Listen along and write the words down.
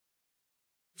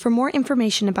For more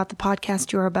information about the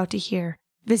podcast you are about to hear,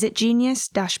 visit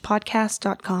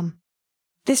genius-podcast.com.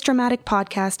 This dramatic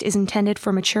podcast is intended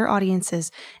for mature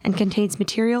audiences and contains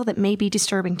material that may be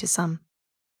disturbing to some.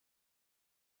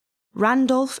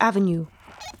 Randolph Avenue.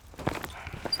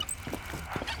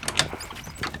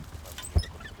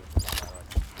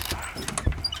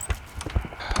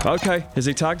 Okay, is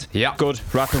he tagged? Yeah. Good,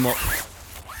 wrap him up.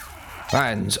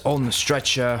 Hands on the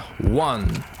stretcher.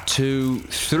 1, 2,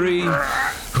 3.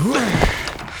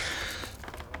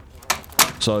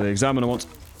 So the examiner wants...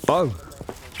 Oh,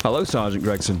 hello, Sergeant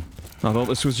Gregson. I thought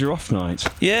this was your off night.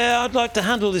 Yeah, I'd like to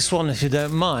handle this one if you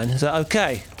don't mind. Is that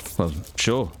okay? Well,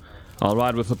 sure. I'll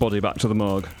ride with the body back to the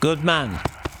morgue. Good man.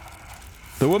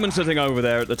 The woman sitting over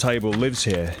there at the table lives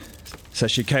here.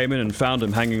 Says she came in and found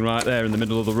him hanging right there in the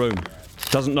middle of the room.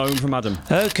 Doesn't know him from Adam.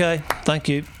 Okay, thank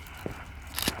you.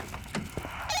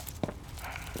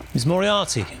 Miss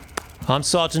Moriarty, I'm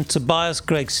Sergeant Tobias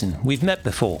Gregson. We've met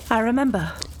before. I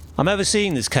remember. I'm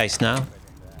overseeing this case now.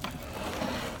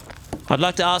 I'd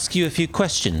like to ask you a few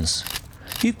questions.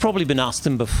 You've probably been asked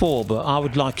them before, but I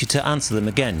would like you to answer them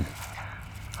again.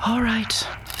 All right.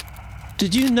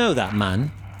 Did you know that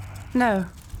man? No,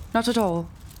 not at all.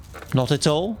 Not at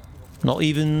all? Not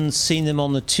even seen him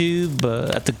on the tube,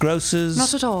 at the grocer's?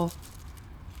 Not at all.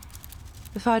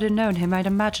 If I'd have known him, I'd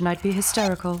imagine I'd be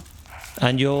hysterical.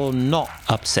 And you're not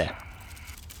upset?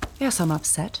 Yes, I'm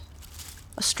upset.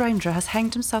 A stranger has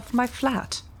hanged himself in my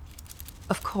flat.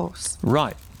 Of course.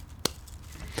 Right.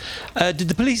 Did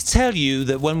the police tell you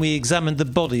that when we examined the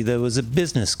body there was a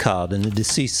business card in the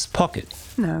deceased's pocket?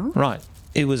 No. Right.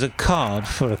 It was a card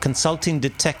for a consulting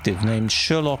detective named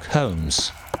Sherlock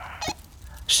Holmes.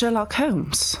 Sherlock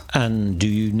Holmes? And do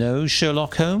you know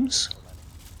Sherlock Holmes?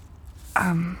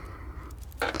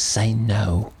 Say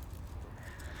no.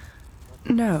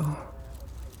 No.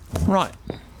 Right.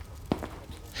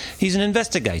 He's an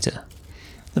investigator.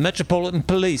 The Metropolitan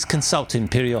Police consult him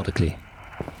periodically.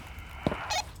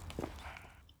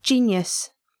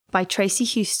 Genius by Tracy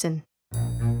Houston.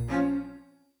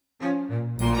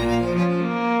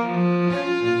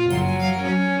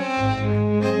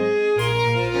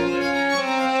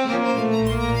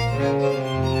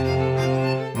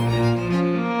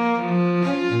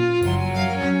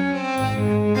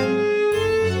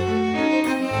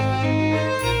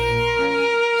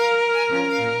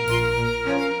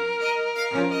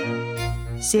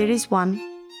 Series 1,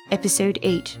 Episode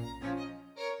 8.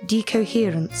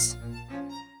 Decoherence.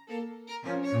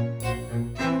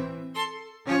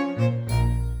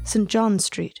 St. John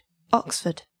Street,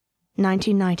 Oxford,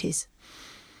 1990s.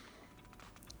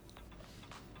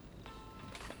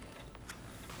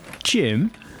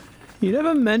 Jim, you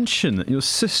never mentioned that your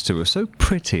sister was so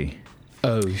pretty.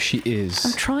 Oh, she is.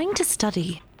 I'm trying to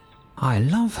study. I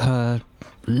love her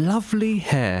lovely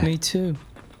hair. Me too.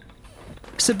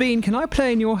 Sabine, can I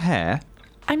play in your hair?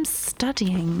 I'm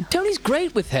studying. Tony's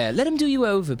great with hair. Let him do you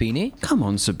over, Beanie. Come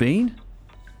on, Sabine.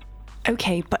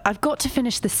 Okay, but I've got to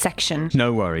finish this section.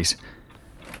 No worries.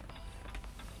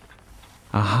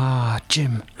 Aha,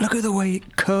 Jim, look at the way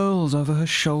it curls over her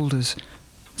shoulders.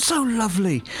 So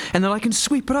lovely. And then I can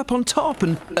sweep it up on top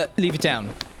and... Leave it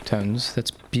down, Tones.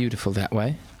 That's beautiful that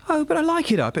way. Oh, but I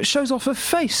like it up. It shows off her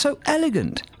face. So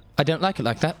elegant. I don't like it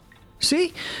like that.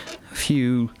 See? A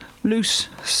few loose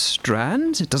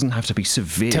strands. It doesn't have to be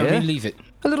severe. Tony, leave it.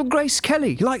 A little Grace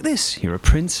Kelly, like this. You're a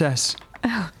princess.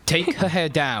 Take her hair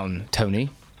down, Tony.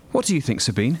 What do you think,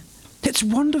 Sabine? It's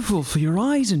wonderful for your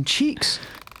eyes and cheeks.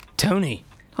 Tony.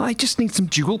 I just need some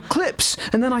jewel clips,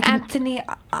 and then I can... Anthony,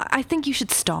 I think you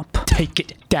should stop. Take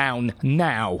it down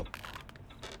now.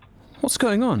 What's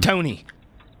going on? Tony.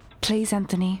 Please,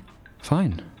 Anthony.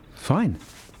 Fine.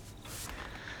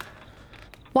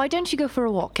 Why don't you go for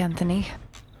a walk, Anthony?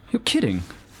 You're kidding.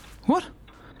 What?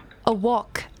 A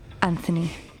walk,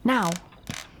 Anthony. Now.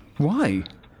 Why?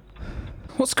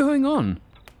 What's going on?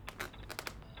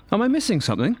 Am I missing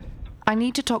something? I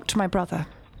need to talk to my brother.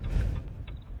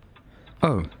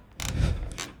 Oh.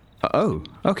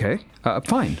 Okay.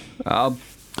 Fine. I'll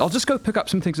just go pick up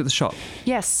some things at the shop.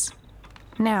 Yes.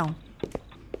 Now.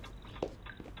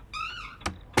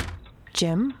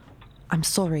 Jim, I'm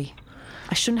sorry.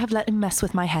 I shouldn't have let him mess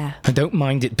with my hair. I don't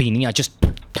mind it, Beanie. I just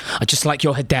like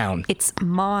your head down. It's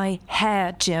my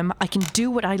hair, Jim. I can do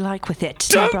what I like with it.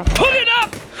 Don't put it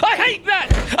up! I hate that!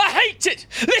 I hate it!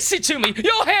 Listen to me.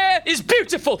 Your hair is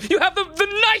beautiful. You have the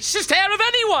nicest hair of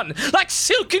anyone. Like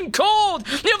silken cord.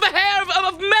 You have the hair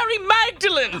of Mary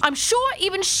Magdalene. I'm sure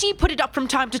even she put it up from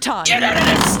time to time. You don't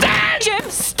understand! Jim,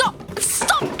 stop!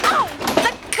 Stop! Ow!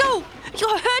 Let go!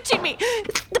 You're hurting me.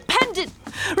 The pendant.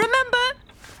 Remember?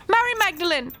 Mary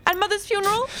Magdalene and Mother's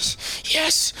funeral?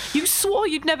 Yes. You swore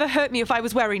you'd never hurt me if I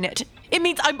was wearing it. It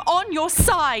means I'm on your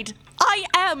side. I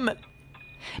am.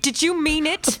 Did you mean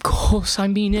it? Of course I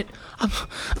mean it.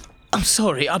 I'm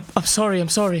sorry. I'm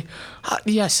sorry.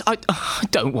 Yes, I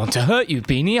don't want to hurt you,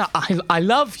 Beanie. I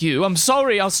love you. I'm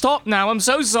sorry. I'll stop now. I'm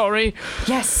so sorry.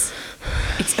 Yes.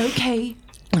 It's okay.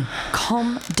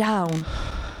 Calm down.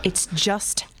 It's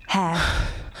just hair.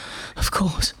 Of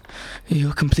course.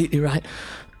 You're completely right.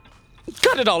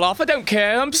 Cut it all off. I don't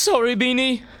care. I'm sorry,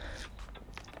 Beanie.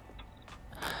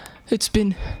 It's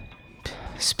been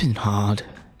hard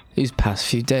these past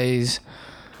few days.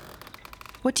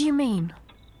 What do you mean?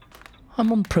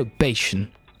 I'm on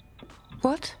probation.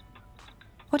 What?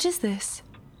 What is this?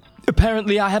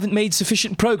 Apparently I haven't made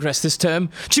sufficient progress this term.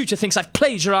 Tutor thinks I've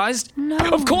plagiarised. No.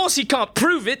 Of course he can't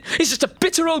prove it. He's just a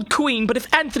bitter old queen. But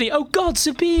if Anthony... Oh, God,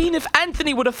 Sabine, if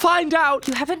Anthony were to find out...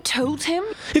 You haven't told him?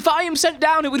 If I am sent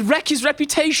down, it would wreck his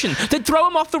reputation. They'd throw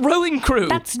him off the rowing crew.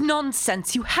 That's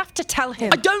nonsense. You have to tell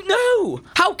him. I don't know.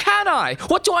 How can I?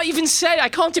 What do I even say? I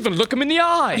can't even look him in the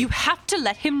eye. You have to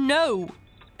let him know.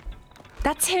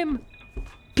 That's him.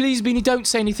 Please, Beanie, don't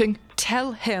say anything.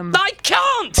 Tell him. I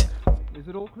can't! Is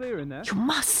it all clear in there? You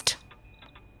must.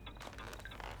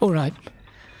 All right.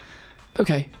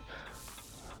 Okay.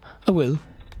 I will.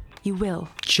 You will.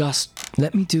 Just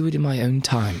let me do it in my own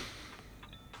time.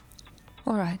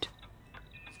 All right.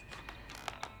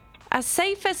 As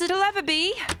safe as it'll ever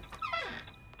be.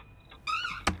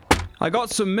 I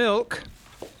got some milk.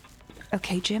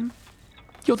 Okay, Jim.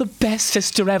 You're the best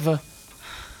sister ever.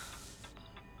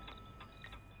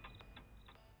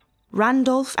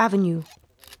 Randolph Avenue.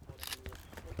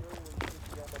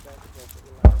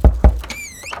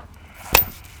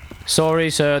 Sorry,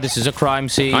 sir, this is a crime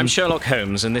scene. I'm Sherlock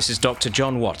Holmes, and this is Dr.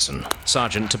 John Watson.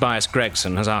 Sergeant Tobias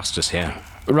Gregson has asked us here.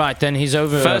 Right, then he's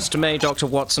over... First, may Dr.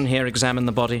 Watson here examine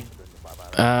the body?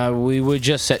 We were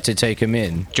just set to take him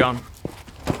in. John?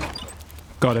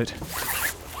 Got it.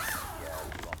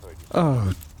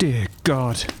 Oh, dear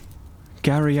God.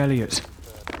 Gary Elliot.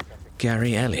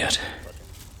 Gary Elliot.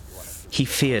 He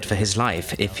feared for his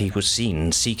life if he was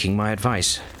seen seeking my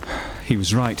advice. He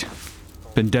was right.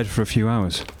 Been dead for a few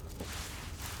hours.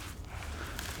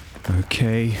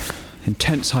 Okay.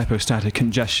 Intense hypostatic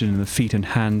congestion in the feet and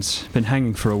hands. Been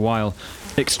hanging for a while.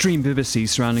 Extreme vivacy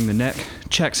surrounding the neck.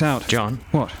 Checks out. John?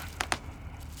 What?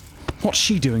 What's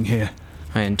she doing here?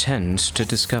 I intend to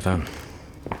discover.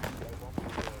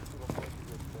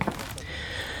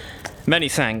 Many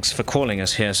thanks for calling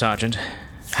us here, Sergeant.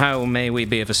 How may we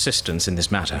be of assistance in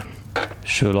this matter?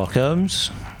 Sherlock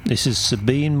Holmes, this is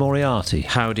Sabine Moriarty.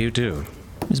 How do you do?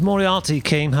 Miss Moriarty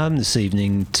came home this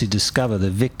evening to discover the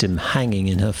victim hanging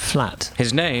in her flat.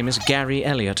 His name is Gary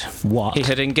Elliot. What? He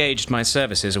had engaged my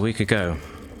services a week ago.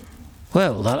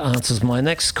 Well, that answers my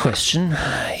next question.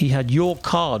 He had your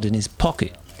card in his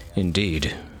pocket.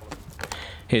 Indeed.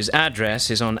 His address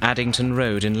is on Addington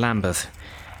Road in Lambeth.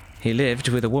 He lived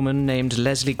with a woman named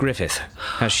Leslie Griffith.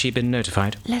 Has she been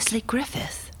notified? Leslie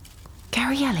Griffith?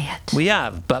 Gary Elliot? We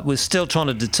have, but we're still trying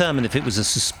to determine if it was a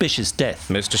suspicious death.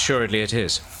 Most assuredly it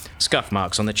is. Scuff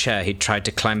marks on the chair he'd tried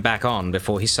to climb back on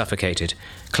before he suffocated.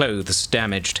 Clothes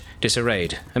damaged,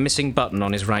 disarrayed. A missing button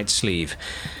on his right sleeve.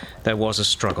 There was a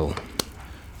struggle.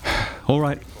 All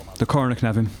right. The coroner can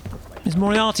have him. Miss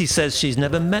Moriarty says she's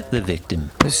never met the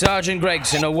victim. Sergeant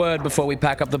Gregson, a word before we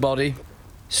pack up the body.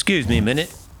 Excuse me a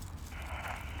minute.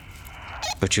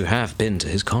 But you have been to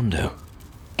his condo.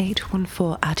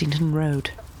 814 Addington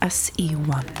Road,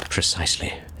 SE1.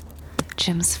 Precisely.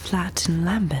 Jim's flat in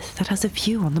Lambeth that has a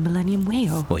view on the Millennium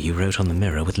Wheel. What you wrote on the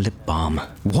mirror with lip balm.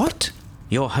 What?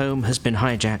 Your home has been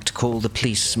hijacked. Call the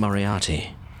police,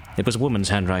 Moriarty. It was a woman's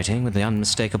handwriting with the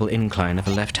unmistakable incline of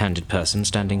a left-handed person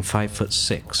standing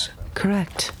 5'6".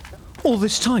 Correct. All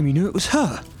this time you knew it was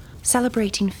her?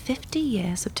 Celebrating 50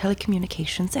 years of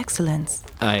telecommunications excellence.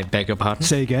 I beg your pardon?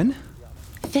 Say again?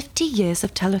 50 years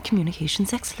of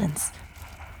telecommunications excellence.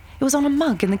 It was on a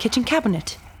mug in the kitchen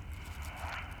cabinet.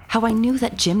 How I knew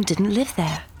that Jim didn't live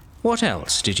there. What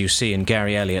else did you see in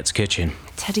Gary Elliot's kitchen?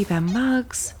 Teddy bear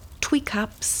mugs, tweed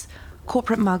cups,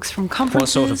 corporate mugs from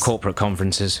conferences. What sort of corporate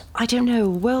conferences? I don't know,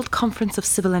 World Conference of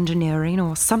Civil Engineering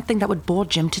or something that would bore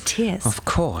Jim to tears. Of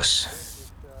course.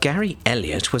 Gary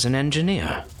Elliot was an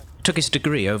engineer. Took his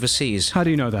degree overseas. How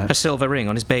do you know that? A silver ring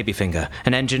on his baby finger.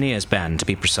 An engineer's band, to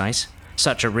be precise.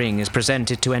 Such a ring is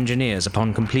presented to engineers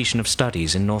upon completion of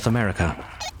studies in North America.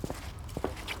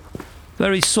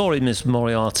 Very sorry, Miss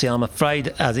Moriarty. I'm afraid,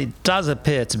 as it does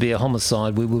appear to be a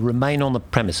homicide, we will remain on the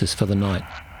premises for the night.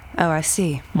 Oh, I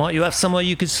see. Might you have somewhere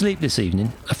you could sleep this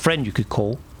evening? A friend you could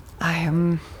call?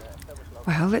 Well,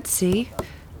 let's see.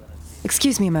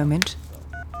 Excuse me a moment.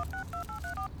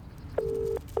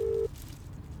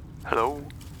 Hello?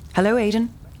 Hello, Aiden.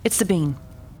 It's Sabine.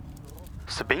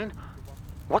 Sabine?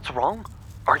 What's wrong?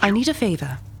 Are you... I need a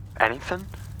favor. Anything?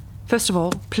 First of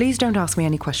all, please don't ask me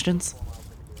any questions.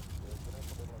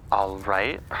 All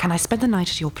right. Can I spend the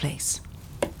night at your place?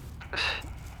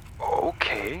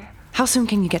 Okay. How soon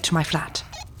can you get to my flat?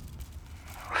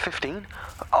 15?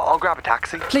 I'll grab a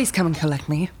taxi. Please come and collect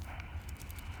me.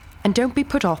 And don't be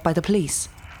put off by the police.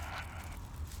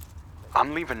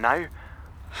 I'm leaving now.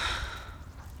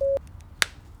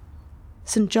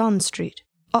 St. John Street,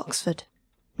 Oxford,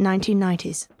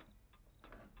 1990s.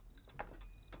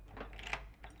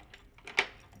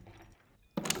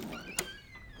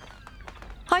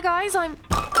 Hi guys, I'm...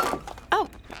 Oh.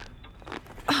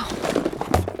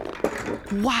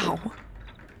 Wow.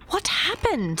 What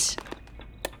happened?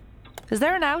 Is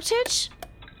there an outage?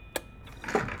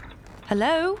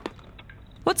 Hello?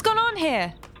 What's going on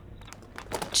here?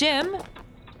 Jim?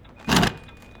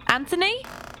 Anthony?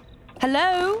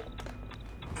 Hello?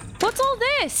 What's all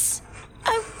this?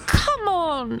 Oh, come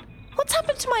on. What's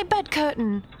happened to my bed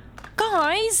curtain?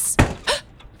 Guys?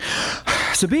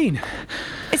 Sabine!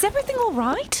 Is everything all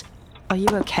right? Are you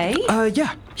okay?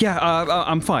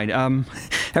 I'm fine.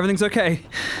 Everything's okay.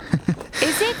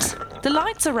 Is it? The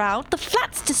lights are out. The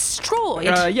flat's destroyed.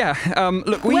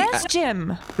 Look, Where's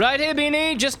Jim? Right here,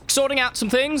 Beanie. Just sorting out some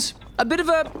things. A bit of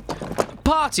a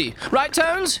party. Right,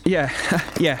 Tones? Yeah.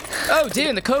 Oh, dear.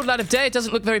 In the cold light of day, it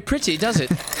doesn't look very pretty, does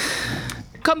it?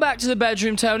 Come back to the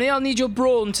bedroom, Tony. I'll need your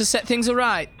brawn to set things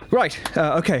aright. Right,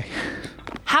 okay.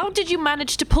 How did you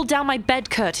manage to pull down my bed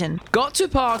curtain? Got to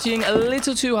partying a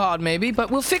little too hard, maybe,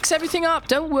 but we'll fix everything up.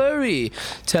 Don't worry.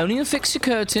 Tony will fix your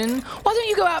curtain. Why don't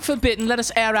you go out for a bit and let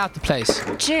us air out the place?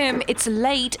 Jim, it's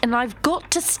late and I've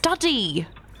got to study.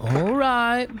 All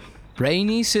right.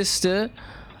 Brainy sister.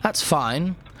 That's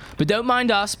fine. But don't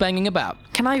mind us banging about.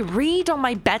 Can I read on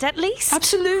my bed at least?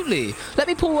 Absolutely. Let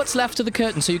me pull what's left of the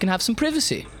curtain so you can have some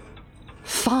privacy.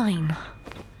 Fine.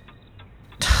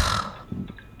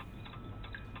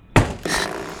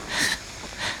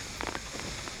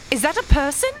 Is that a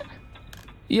person?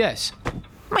 Yes.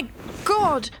 My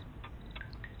God.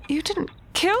 You didn't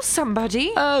kill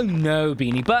somebody? Oh, no,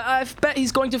 Beanie, but I bet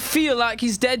he's going to feel like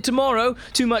he's dead tomorrow.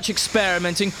 Too much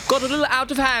experimenting. Got a little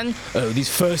out of hand. Oh, these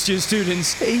first-year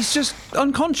students. He's just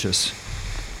unconscious.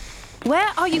 Where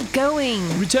are you going?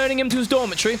 Returning him to his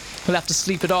dormitory. He'll have to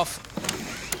sleep it off.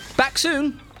 Back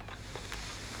soon.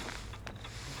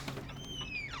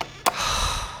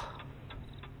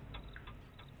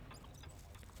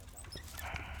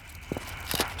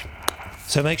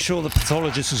 So make sure the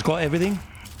pathologist has got everything.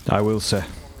 I will, sir.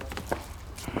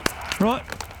 Right,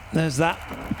 there's that.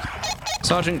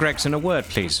 Sergeant Gregson, a word,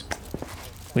 please.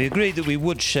 We agreed that we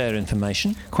would share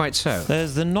information. Quite so.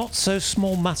 There's the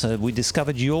not-so-small matter. We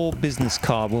discovered your business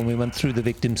card when we went through the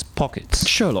victim's pockets.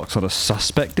 Sherlock's not a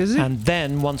suspect, is he? And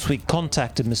then, once we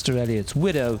contacted Mr. Elliot's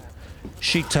widow,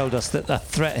 she told us that a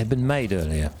threat had been made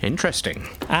earlier. Interesting.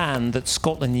 And that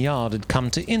Scotland Yard had come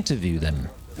to interview them.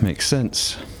 Makes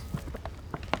sense.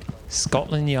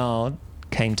 Scotland Yard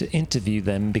came to interview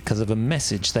them because of a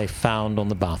message they found on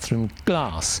the bathroom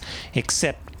glass.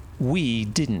 Except we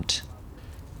didn't,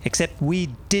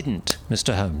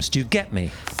 Mr. Holmes. Do you get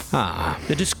me? Ah.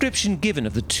 The description given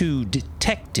of the two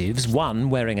detectives, one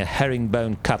wearing a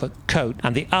herringbone-covered coat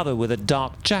and the other with a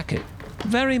dark jacket,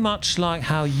 very much like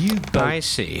how you both... I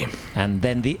see. And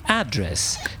then the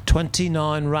address,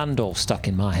 29 Randolph, stuck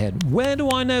in my head. Where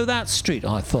do I know that street,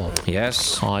 I thought.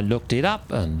 Yes. I looked it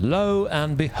up, and lo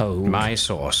and behold... My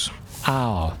source.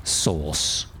 Our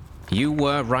source. You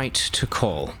were right to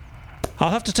call.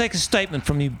 I'll have to take a statement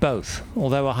from you both,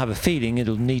 although I have a feeling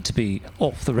it'll need to be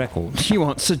off the record. You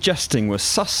aren't suggesting we're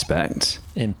suspects?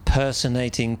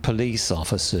 Impersonating police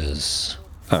officers.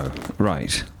 Oh,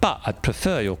 right. But I'd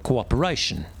prefer your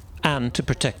cooperation, and to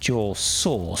protect your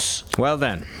source. Well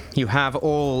then, you have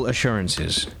all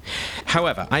assurances.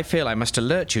 However, I feel I must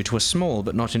alert you to a small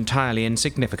but not entirely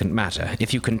insignificant matter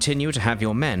if you continue to have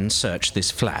your men search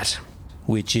this flat.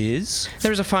 Which is?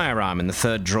 There is a firearm in the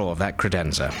third drawer of that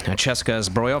credenza. A Cheska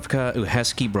Zbrojovka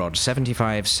Uherski Brod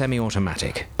 75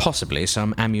 semi-automatic. Possibly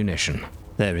some ammunition.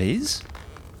 There is?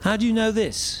 How do you know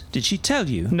this? Did she tell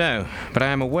you? No, but I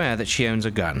am aware that she owns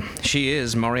a gun. She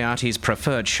is Moriarty's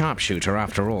preferred sharpshooter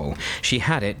after all. She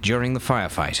had it during the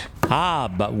firefight. Ah,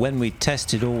 but when we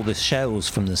tested all the shells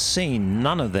from the scene,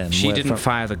 none of them She didn't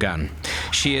fire the gun.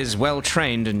 She is well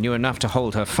trained and knew enough to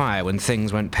hold her fire when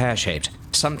things went pear-shaped.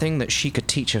 Something that she could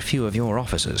teach a few of your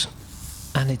officers.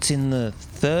 And it's in the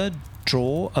third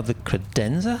drawer of the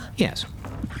credenza? Yes.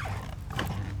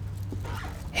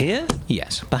 Here?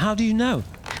 Yes. But how do you know?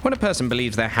 When a person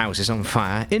believes their house is on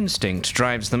fire, instinct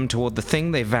drives them toward the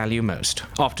thing they value most.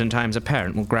 Oftentimes a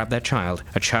parent will grab their child.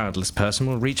 A childless person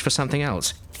will reach for something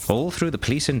else. All through the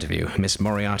police interview, Miss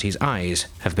Moriarty's eyes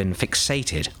have been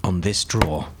fixated on this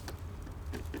drawer.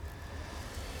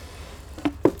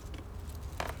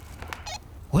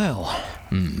 Well,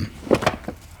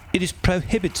 it is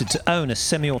prohibited to own a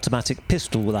semi-automatic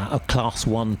pistol without a Class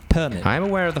 1 permit. I am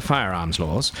aware of the firearms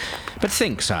laws, but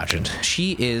think, Sergeant,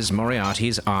 she is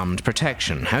Moriarty's armed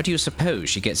protection. How do you suppose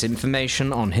she gets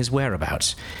information on his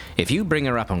whereabouts? If you bring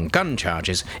her up on gun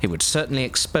charges, it would certainly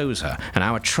expose her, and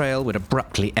our trail would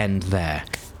abruptly end there.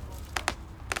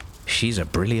 She's a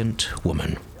brilliant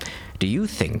woman. Do you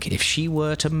think if she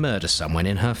were to murder someone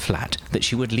in her flat, that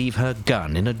she would leave her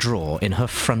gun in a drawer in her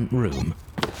front room?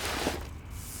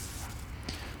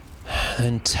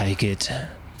 Then take it.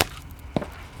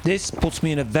 This puts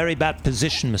me in a very bad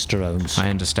position, Mr. Holmes.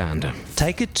 I understand.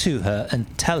 Take it to her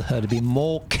and tell her to be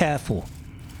more careful.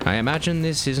 I imagine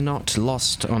this is not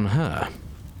lost on her.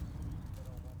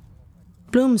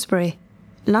 Bloomsbury,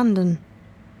 London.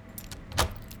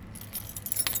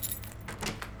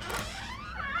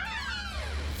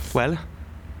 Well,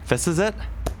 this is it?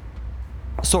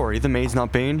 Sorry, the maid's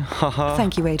not been. Haha.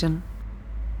 Thank you, Aidan.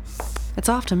 It's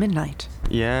after midnight.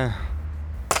 Yeah.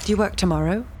 Do you work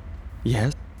tomorrow?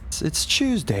 Yes, it's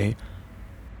Tuesday.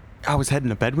 I was heading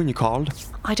to bed when you called.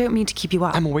 I don't mean to keep you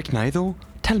up. I'm awake now, though.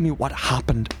 Tell me what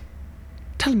happened.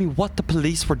 Tell me what the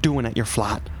police were doing at your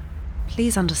flat.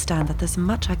 Please understand that there's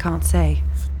much I can't say.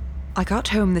 I got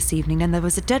home this evening and there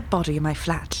was a dead body in my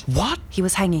flat. What? He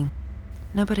was hanging.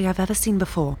 Nobody I've ever seen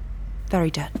before.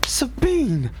 Very dead.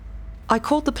 Sabine! I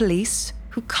called the police,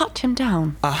 who cut him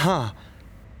down. Uh-huh.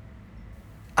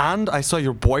 And I saw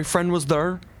your boyfriend was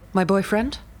there. My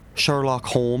boyfriend? Sherlock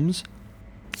Holmes.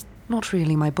 Not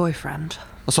really my boyfriend.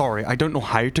 Sorry, I don't know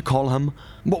how to call him.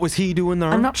 What was he doing there?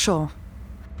 I'm not sure.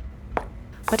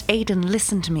 But Aidan,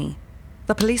 listen to me.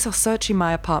 The police are searching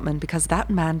my apartment because that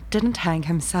man didn't hang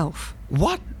himself.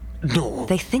 What? No.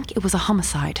 They think it was a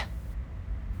homicide.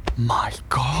 My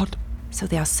God. So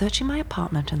they are searching my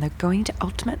apartment and they're going to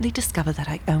ultimately discover that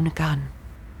I own a gun.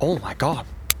 Oh my God.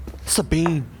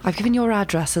 Sabine. I've given your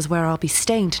address as where I'll be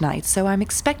staying tonight, so I'm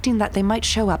expecting that they might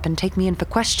show up and take me in for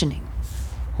questioning.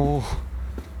 Oh,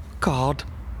 God.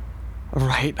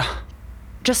 Right.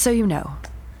 Just so you know.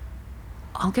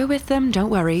 I'll go with them, don't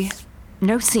worry.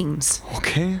 No scenes.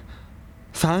 Okay.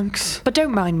 Thanks. But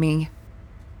don't mind me.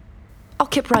 I'll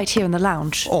keep right here in the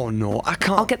lounge. Oh no, I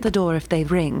can't. I'll get the door if they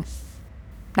ring.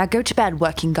 Now go to bed,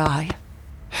 working guy.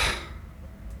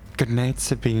 Good night,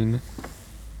 Sabine.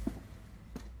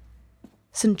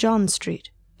 St. John Street,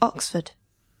 Oxford,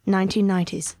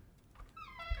 1990s.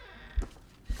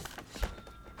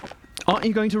 Aren't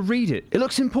you going to read it? It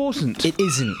looks important. It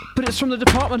isn't. But it's from the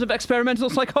Department of Experimental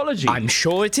Psychology. I'm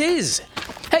sure it is.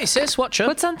 Hey, sis, watch her.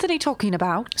 What's Anthony talking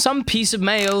about? Some piece of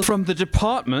mail. From the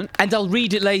department. And I'll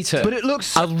read it later. But it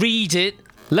looks... I'll read it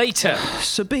later.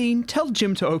 Sabine, tell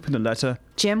Jim to open the letter.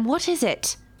 Jim, what is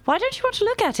it? Why don't you want to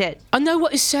look at it? I know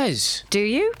what it says. Do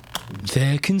you?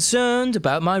 They're concerned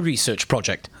about my research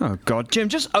project. Oh, God, Jim,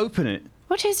 just open it.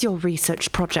 What is your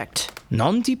research project?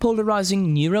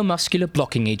 Non-depolarizing neuromuscular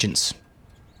blocking agents.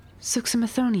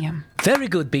 Suxamethonium. Very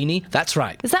good, Beanie. That's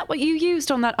right. Is that what you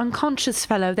used on that unconscious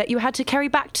fellow that you had to carry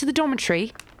back to the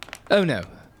dormitory? Oh, no.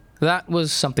 That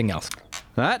was something else.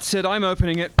 That's it, I'm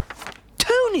opening it.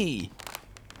 Tony!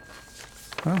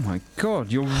 Oh, my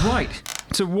God, you're right.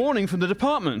 It's a warning from the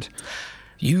department.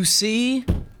 You see?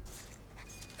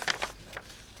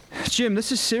 Jim,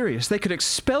 this is serious. They could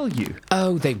expel you.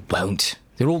 Oh, they won't.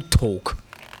 They're all talk.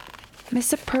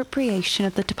 Misappropriation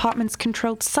of the department's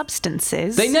controlled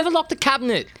substances. They never locked the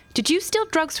cabinet. Did you steal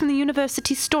drugs from the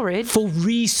university storage? For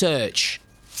research.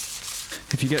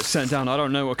 If you get sent down, I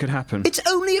don't know what could happen. It's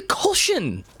only a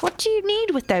caution. What do you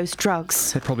need with those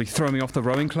drugs? They'd probably throw me off the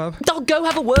rowing club. I'll go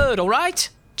have a word, all right?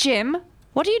 Jim,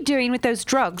 what are you doing with those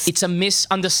drugs? It's a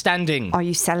misunderstanding. Are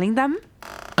you selling them?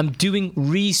 I'm doing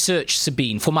research,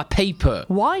 Sabine, for my paper.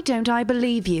 Why don't I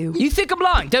believe you? You think I'm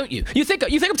lying, don't you? You think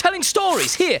I'm telling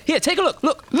stories? Here, take a look.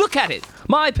 Look at it.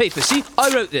 My paper, see?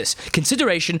 I wrote this.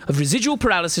 Consideration of residual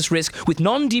paralysis risk with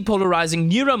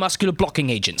non-depolarizing neuromuscular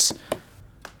blocking agents.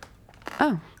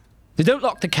 Oh. They don't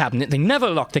lock the cabinet. They never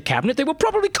lock the cabinet. They were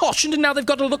probably cautioned and now they've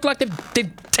got to look like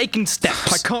they've taken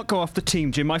steps. I can't go off the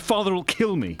team, Jim. My father will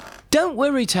kill me. Don't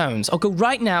worry, Tones. I'll go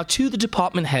right now to the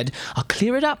department head. I'll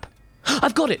clear it up.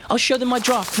 I've got it. I'll show them my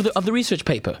draft of the research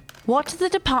paper. What the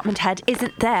department head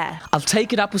isn't there? I'll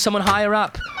take it up with someone higher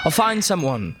up. I'll find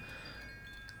someone.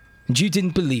 And you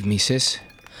didn't believe me, sis.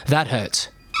 That hurts.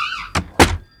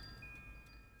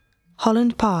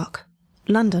 Holland Park,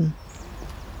 London.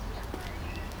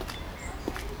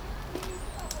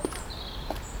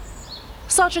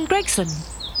 Sergeant Gregson,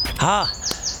 Ah,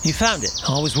 you found it.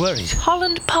 I was worried.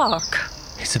 Holland Park.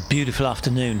 It's a beautiful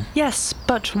afternoon. Yes,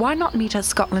 but why not meet at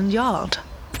Scotland Yard?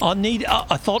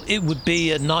 I thought it would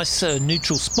be a nice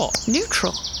neutral spot.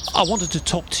 Neutral? I wanted to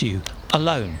talk to you,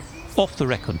 alone, off the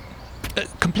record.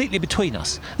 Completely between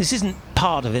us. This isn't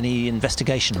part of any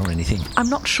investigation or anything. I'm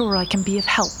not sure I can be of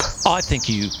help. I think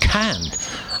you can.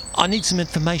 I need some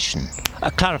information,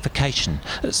 a clarification,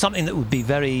 something that would be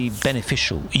very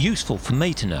beneficial, useful for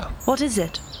me to know. What is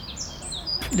it?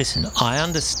 Listen, I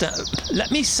understand.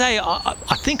 Let me say,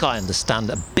 I think I understand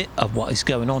a bit of what is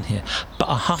going on here, but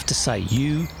I have to say,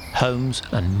 you, Holmes,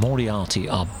 and Moriarty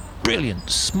are brilliant,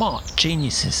 smart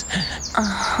geniuses.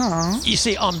 You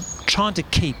see, I'm trying to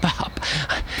keep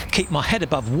my head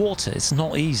above water. It's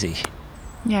not easy.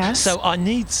 Yes? So I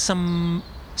need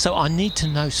to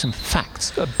know some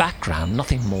facts, a background,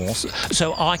 nothing more,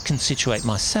 so I can situate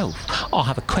myself. I'll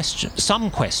have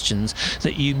some questions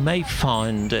that you may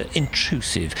find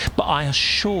intrusive, but I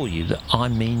assure you that I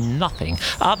mean nothing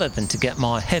other than to get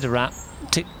my head around,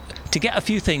 to get a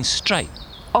few things straight.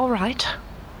 All right.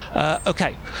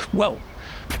 Okay, well,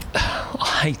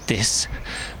 I hate this,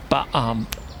 but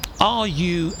are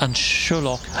you and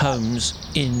Sherlock Holmes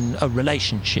in a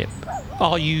relationship?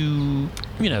 Are you,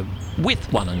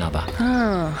 with one another?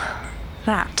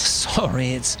 That.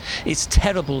 Sorry, it's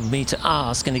terrible of me to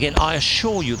ask, and again, I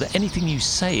assure you that anything you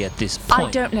say at this point...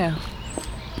 I don't know.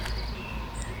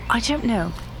 I don't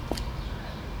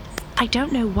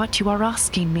know what you are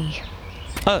asking me.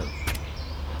 Oh.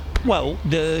 Well,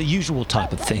 the usual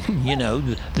type of thing,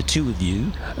 the two of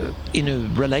you, in a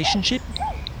relationship,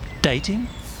 dating,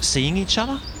 seeing each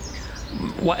other,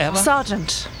 whatever.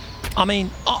 Sergeant. I mean,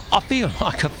 I feel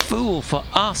like a fool for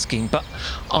asking, but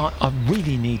I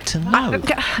really need to know.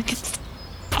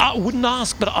 I wouldn't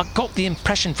ask, but I got the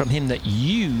impression from him that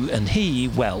you and he,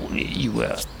 well, you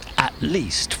were at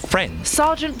least friends.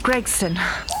 Sergeant Gregson.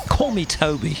 Call me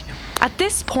Toby. At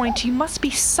this point, you must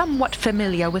be somewhat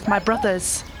familiar with my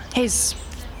brother's... his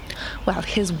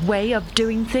way of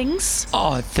doing things.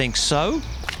 I think so.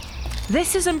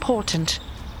 This is important.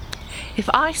 If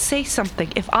I say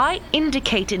something, if I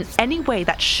indicate in any way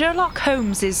that Sherlock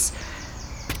Holmes is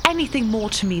anything more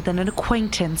to me than an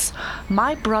acquaintance,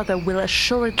 my brother will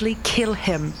assuredly kill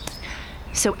him.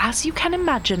 So as you can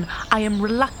imagine, I am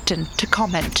reluctant to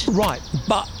comment. Right,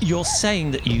 but you're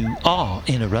saying that you are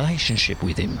in a relationship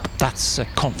with him. That's a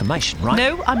confirmation, right?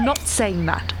 No, I'm not saying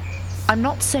that. I'm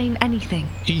not saying anything.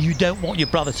 You don't want your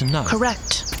brother to know?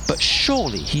 Correct. But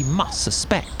surely he must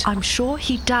suspect. I'm sure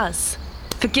he does.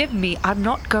 Forgive me, I'm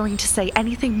not going to say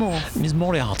anything more. Ms.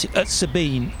 Moriarty,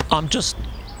 Sabine, I'm just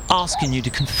asking you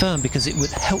to confirm because it would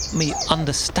help me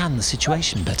understand the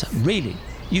situation better. Really,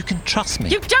 you can trust me.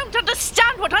 You don't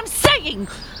understand what I'm saying!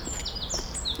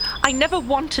 I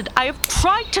have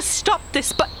tried to stop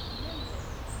this, but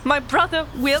my brother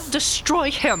will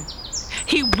destroy him.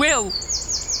 He will.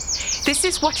 This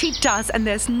is what he does, and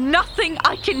there's nothing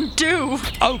I can do.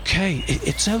 Okay,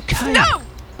 it's okay. No!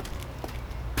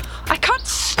 I can't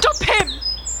stop him!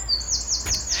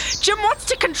 Jim wants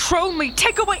to control me,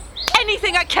 take away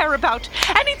anything I care about,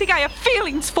 anything I have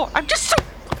feelings for. I'm just so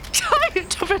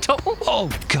tired of it all. Oh,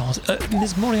 God.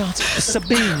 Ms. Moriarty,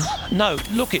 Sabine. No,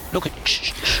 look it.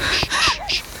 Shh.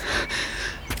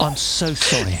 I'm so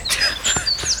sorry.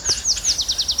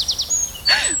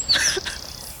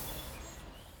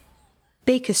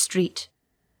 Baker Street.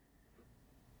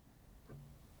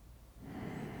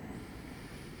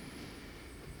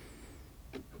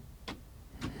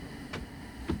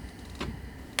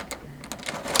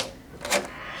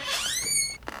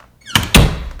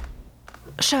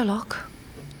 Sherlock.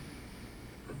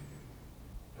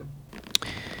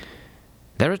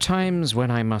 There are times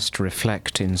when I must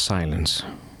reflect in silence,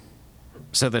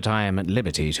 so that I am at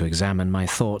liberty to examine my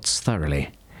thoughts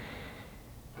thoroughly.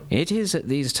 It is at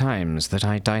these times that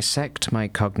I dissect my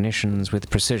cognitions with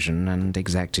precision and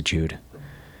exactitude.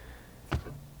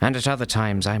 And at other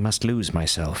times I must lose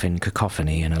myself in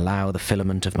cacophony and allow the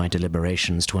filament of my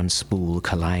deliberations to unspool,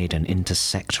 collide, and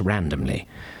intersect randomly,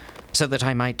 so that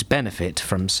I might benefit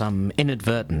from some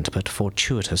inadvertent but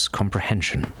fortuitous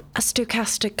comprehension. A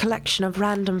stochastic collection of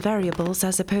random variables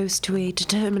as opposed to a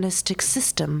deterministic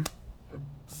system.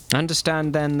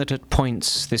 Understand, then, that at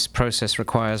points this process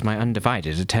requires my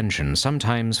undivided attention,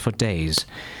 sometimes for days.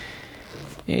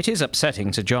 It is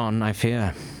upsetting to John, I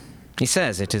fear. He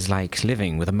says it is like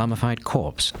living with a mummified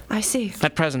corpse. I see.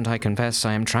 At present, I confess,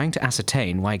 I am trying to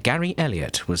ascertain why Gary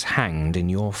Elliot was hanged in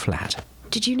your flat.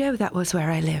 Did you know that was where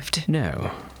I lived?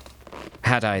 No.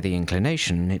 Had I the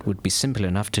inclination, it would be simple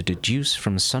enough to deduce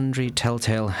from sundry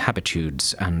telltale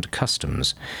habitudes and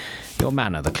customs. Your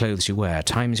manner, the clothes you wear,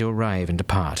 times you arrive and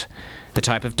depart, the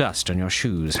type of dust on your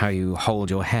shoes, how you hold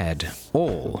your head,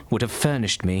 all would have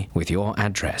furnished me with your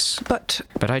address. But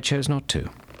I chose not to.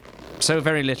 So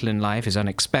very little in life is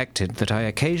unexpected that I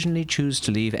occasionally choose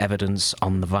to leave evidence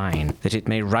on the vine, that it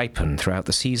may ripen throughout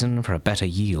the season for a better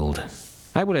yield.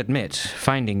 I will admit,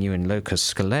 finding you in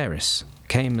Locus Scalaris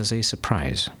came as a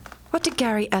surprise. What did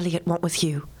Gary Elliot want with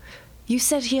you? You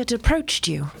said he had approached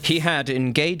you. He had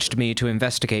engaged me to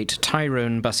investigate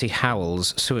Tyrone Bussy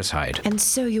Howell's suicide. And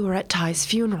so you were at Ty's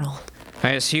funeral. I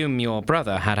assume your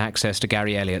brother had access to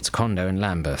Gary Elliot's condo in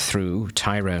Lambeth through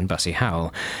Tyrone Bussy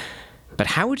Howell. But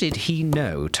how did he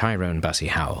know Tyrone Bussy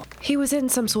Howell? He was in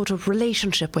some sort of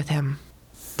relationship with him.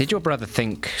 Did your brother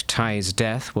think Ty's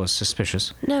death was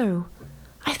suspicious? No.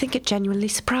 I think it genuinely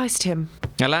surprised him.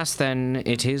 Alas, then,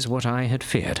 it is what I had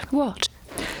feared. What?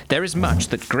 There is much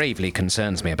that gravely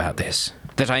concerns me about this.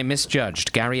 That I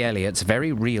misjudged Gary Elliot's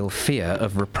very real fear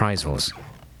of reprisals.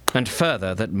 And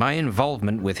further, that my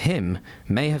involvement with him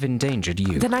may have endangered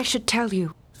you. Then I should tell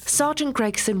you. Sergeant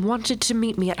Gregson wanted to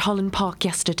meet me at Holland Park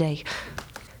yesterday.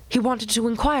 He wanted to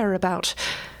inquire about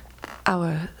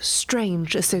our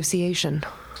strange association.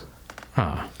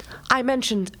 Ah. I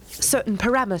mentioned certain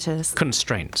parameters.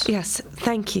 Constraints. Yes,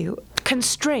 thank you.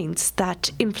 Constraints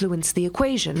that influence the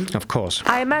equation. Of course.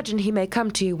 I imagine he may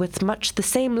come to you with much the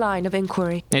same line of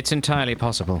inquiry. It's entirely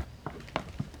possible.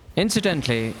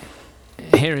 Incidentally,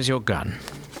 here is your gun.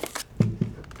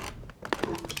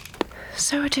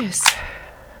 So it is.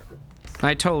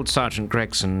 I told Sergeant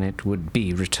Gregson it would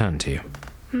be returned to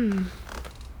you.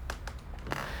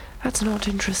 That's not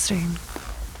interesting.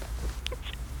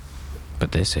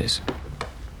 But this is.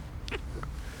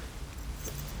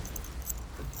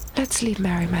 Let's leave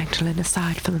Mary Magdalene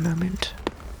aside for the moment.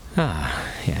 Ah,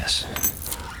 yes.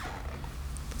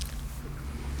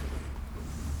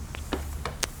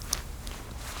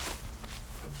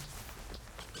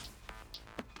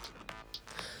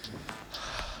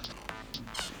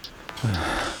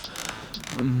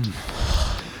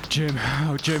 Jim,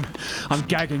 oh Jim, I'm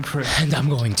gagging for it. And I'm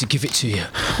going to give it to you.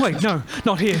 Wait, no,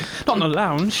 not here, not in the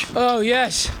lounge. Oh,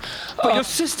 yes. But your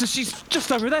sister, she's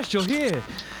just over there, she'll hear.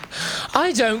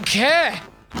 I don't care.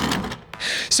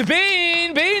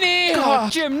 Sabine, Beanie. God,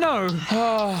 Jim, no.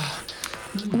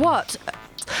 What?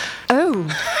 Oh,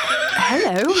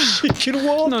 hello. You can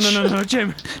watch. No,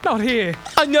 Jim, not here.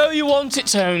 I know you want it,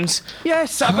 Tones.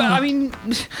 Yes, I mean...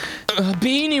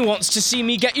 Beanie wants to see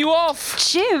me get you off.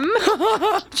 Jim?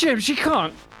 Jim, she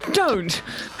can't. Don't.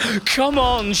 Come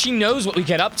on, she knows what we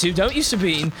get up to, don't you,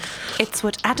 Sabine? It's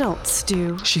what adults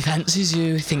do. She fancies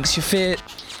you, thinks you're fit.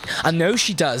 I know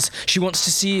she does. She wants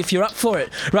to see if you're up for it.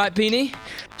 Right, Beanie?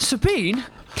 Sabine?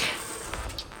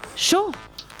 Sure.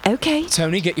 Okay.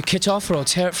 Tony, get your kit off or I'll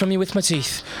tear it from you with my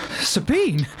teeth.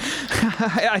 Sabine?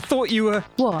 I thought you were...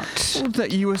 What?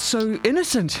 That you were so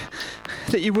innocent.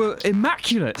 That you were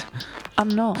immaculate. I'm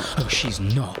not. Oh, she's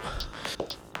not.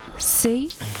 See?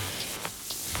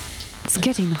 It's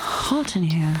getting hot in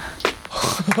here.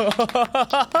 Oh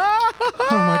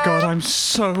my god, I'm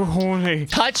so horny.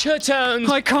 Touch her, Tones.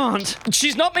 I can't.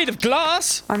 She's not made of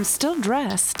glass. I'm still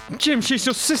dressed. Jim, she's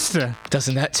your sister.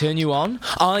 Doesn't that turn you on?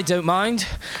 I don't mind.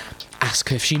 Ask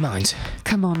her if she minds.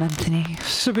 Come on, Anthony.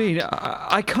 Sabine,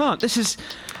 I can't.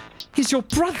 He's your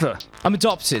brother. I'm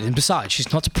adopted, and besides,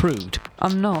 she's not a prude.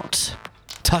 I'm not.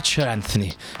 Touch her,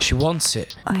 Anthony. She wants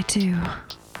it. I do.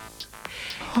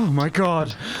 Oh my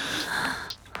god.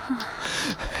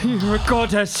 You're a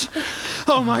goddess.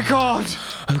 Oh my god.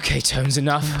 Okay, Tones,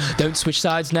 enough. Don't switch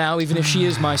sides now, even if she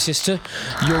is my sister.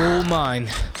 You're all mine.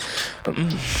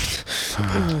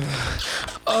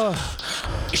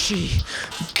 She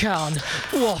can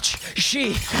watch.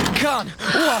 She can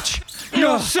watch.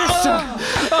 Your sister.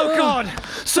 Oh god.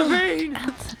 Sabine.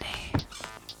 Anthony.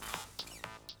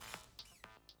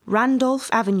 Randolph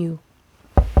Avenue.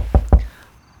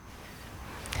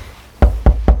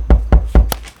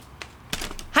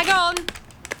 Hang on.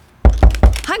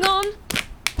 Hang on.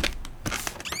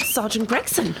 Sergeant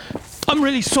Gregson. I'm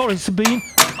really sorry, Sabine.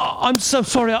 I'm so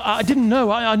sorry. I didn't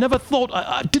know. I never thought.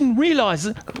 I didn't realise.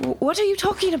 What are you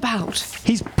talking about?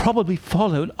 He's probably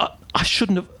followed. I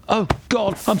shouldn't have. Oh,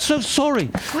 God. I'm so sorry.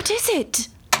 What is it?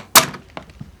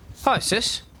 Hi,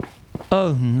 sis.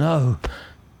 Oh, no.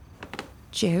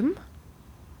 Jim?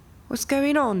 What's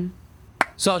going on?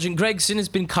 Sergeant Gregson has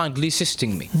been kindly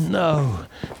assisting me. No.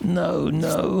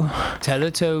 Tell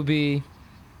her, Toby.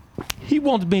 He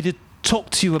wanted me to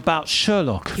talk to you about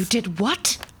Sherlock. You did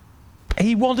what?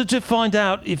 He wanted to find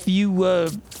out if you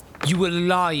You were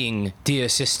lying, dear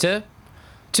sister.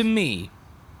 To me.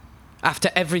 After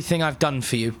everything I've done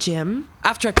for you. Jim?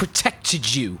 After I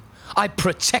protected you. I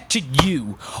protected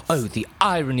you. Oh, the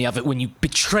irony of it when you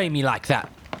betray me like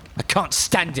that. I can't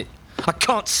stand it. I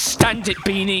can't stand it,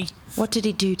 Beanie. What did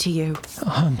he do to you?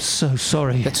 I'm so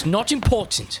sorry. That's not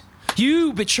important.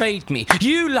 You betrayed me.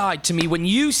 You lied to me when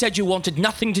you said you wanted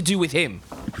nothing to do with him.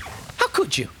 How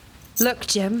could you? Look,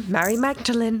 Jim, Mary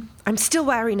Magdalene. I'm still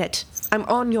wearing it. I'm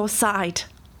on your side.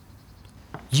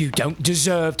 You don't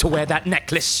deserve to wear that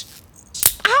necklace.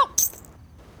 Ow!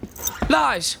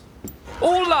 Lies.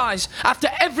 All lies. After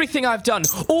everything I've done,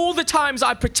 all the times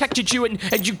I protected you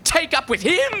and you take up with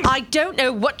him. I don't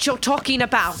know what you're talking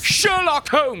about. Sherlock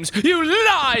Holmes, you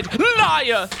lied,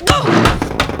 liar.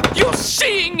 Oh! You're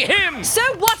seeing him. So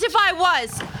what if I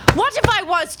was? What if I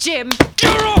was, Jim?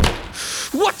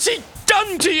 What's he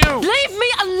done to you? Leave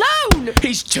me alone!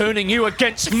 He's turning you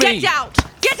against me. Get out!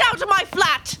 Get out of my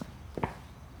flat!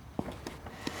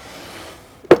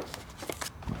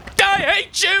 I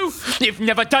hate you! You've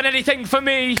never done anything for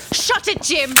me! Shut it,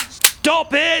 Jim!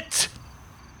 Stop it!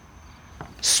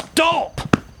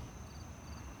 Stop!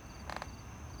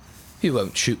 You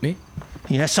won't shoot me?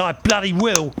 Yes, I bloody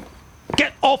will.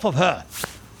 Get off of her!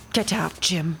 Get out,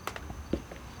 Jim.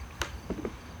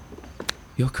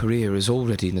 Your career is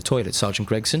already in the toilet, Sergeant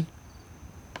Gregson.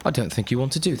 I don't think you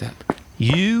want to do that.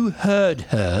 You heard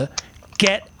her.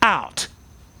 Get out!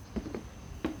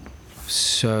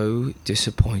 So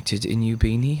disappointed in you,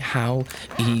 Beanie. How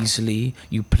easily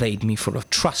you played me for a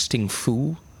trusting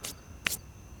fool.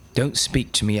 Don't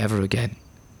speak to me ever again.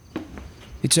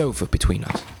 It's over between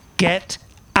us. Get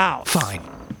out! Fine.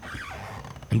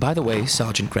 And by the way,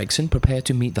 Sergeant Gregson, prepare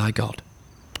to meet thy God.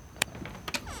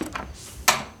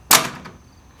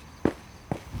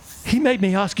 He made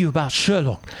me ask you about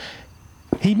Sherlock.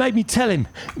 He made me tell him.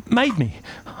 Made me.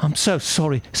 I'm so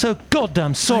sorry. So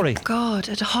goddamn sorry. My God,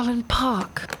 at Holland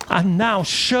Park. And now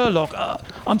Sherlock.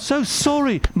 I'm so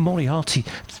sorry. Moriarty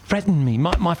threatened me,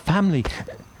 my family.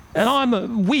 And I'm a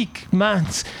weak man.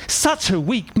 Such a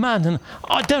weak man. And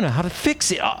I don't know how to fix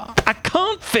it. I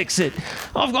can't fix it.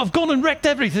 I've gone and wrecked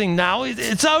everything now.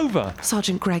 It's over.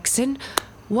 Sergeant Gregson,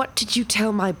 what did you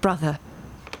tell my brother?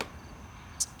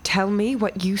 Tell me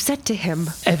what you said to him.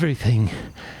 Everything.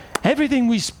 Everything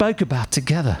we spoke about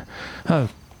together. Oh,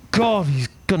 God, he's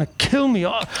gonna kill me.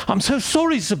 I'm so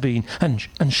sorry, Sabine. And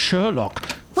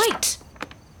Sherlock. Wait!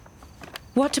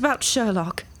 What about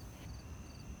Sherlock?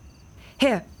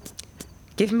 Here,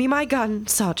 give me my gun,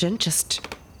 Sergeant. Just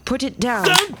put it down.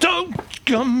 Don't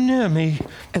come near me.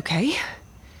 Okay.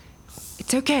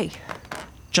 It's okay.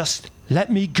 Just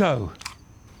let me go.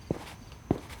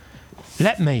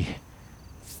 Let me.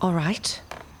 All right.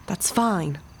 That's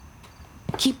fine.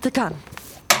 Keep the gun.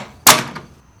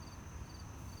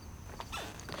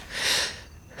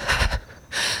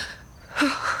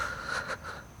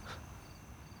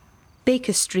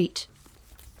 Baker Street.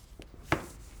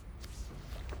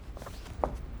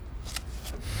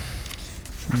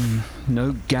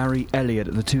 No Gary Elliot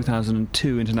at the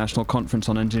 2002 International Conference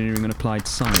on Engineering and Applied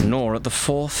Science. Nor at the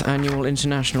 4th Annual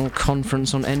International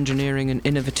Conference on Engineering and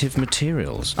Innovative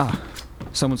Materials. Ah,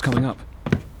 someone's coming up.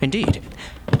 Indeed.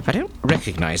 I don't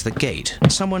recognise the gait.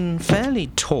 Someone fairly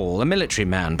tall, a military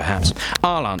man, perhaps.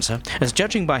 I'll answer, as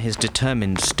judging by his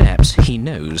determined steps, he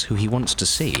knows who he wants to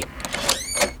see.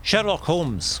 Sherlock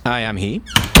Holmes. I am he.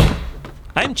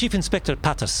 I'm Chief Inspector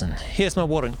Patterson. Here's my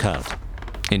warrant card.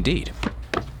 Indeed.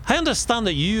 I understand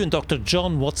that you and Dr.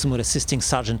 John Watson were assisting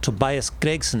Sergeant Tobias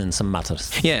Gregson in some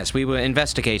matters. Yes, we were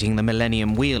investigating the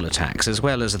Millennium Wheel attacks, as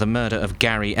well as the murder of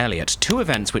Gary Elliot, two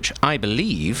events which I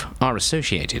believe are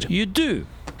associated. You do?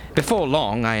 Before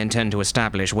long, I intend to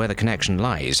establish where the connection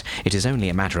lies. It is only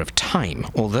a matter of time,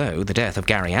 although the death of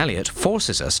Gary Elliot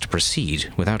forces us to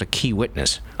proceed without a key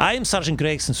witness. I am Sergeant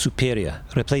Gregson's superior,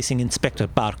 replacing Inspector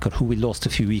Barker, who we lost a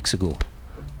few weeks ago.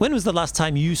 When was the last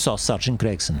time you saw Sergeant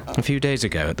Gregson? A few days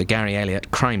ago at the Gary Elliot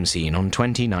crime scene on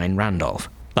 29 Randolph.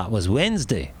 That was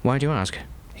Wednesday. Why do you ask?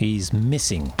 He's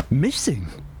missing. Missing?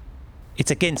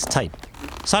 It's against type.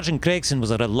 Sergeant Gregson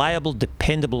was a reliable,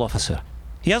 dependable officer.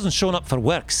 He hasn't shown up for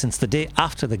work since the day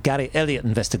after the Gary Elliot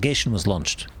investigation was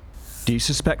launched. Do you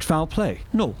suspect foul play?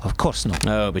 No, of course not.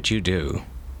 Oh, but you do.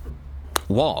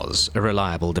 Was a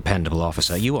reliable, dependable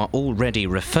officer. You are already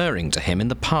referring to him in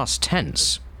the past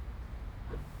tense.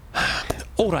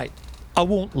 All right, I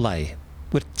won't lie.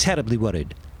 We're terribly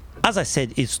worried. As I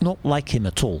said, it's not like him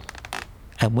at all.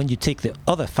 And when you take the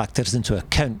other factors into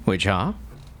account... Which are?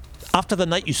 After the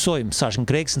night you saw him, Sergeant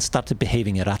Gregson started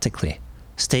behaving erratically.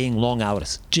 Staying long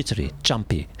hours, jittery,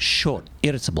 jumpy, short,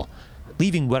 irritable.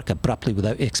 Leaving work abruptly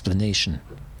without explanation.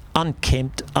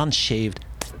 unkempt, unshaved.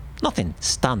 Nothing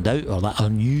stand out or that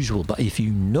unusual, but if you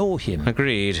know him...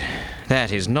 Agreed.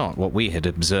 That is not what we had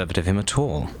observed of him at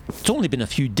all. It's only been a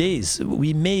few days.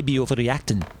 We may be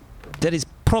overreacting. There is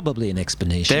probably an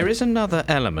explanation. There is another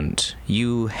element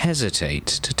you hesitate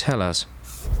to tell us.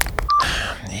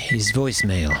 His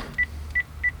voicemail.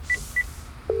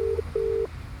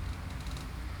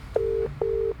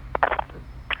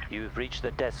 You've reached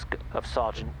the desk of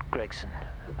Sergeant Gregson,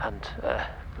 and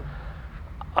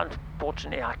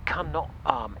unfortunately I cannot.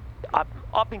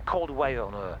 I've been called away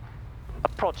on a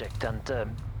project, and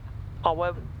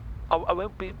I'll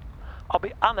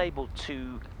be unable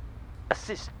to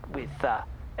assist with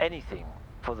anything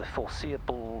for the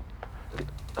foreseeable.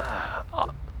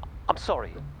 I'm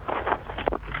sorry.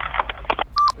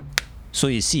 So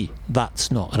you see,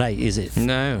 that's not right, is it?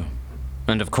 No.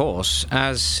 And of course,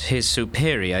 as his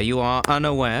superior, you are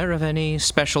unaware of any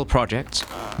special projects?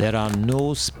 There are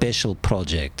no special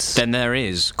projects. Then there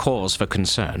is cause for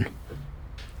concern.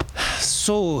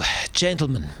 So,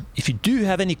 gentlemen, if you do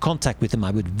have any contact with him,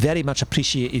 I would very much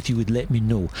appreciate if you would let me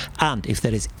know. And if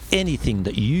there is anything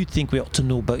that you think we ought to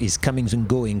know about his comings and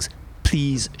goings,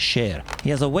 please share. He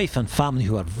has a wife and family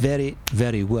who are very,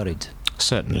 very worried.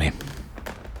 Certainly.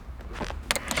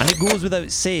 And it goes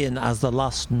without saying, as the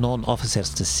last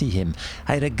non-officers to see him,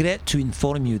 I regret to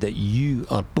inform you that you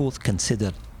are both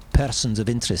considered persons of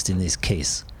interest in this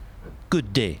case.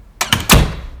 Good day.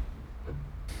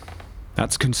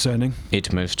 That's concerning.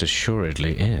 It most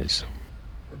assuredly is.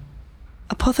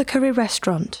 Apothecary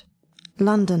Restaurant,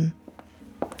 London.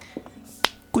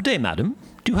 Good day, madam.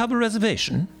 Do you have a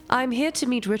reservation? I'm here to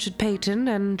meet Richard Peyton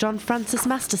and John Francis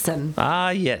Masterson.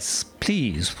 Ah, yes.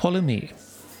 Please, follow me.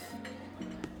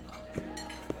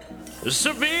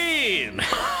 Sabine!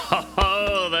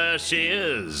 Oh, there she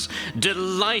is.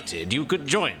 Delighted you could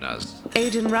join us.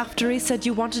 Aidan Raftery said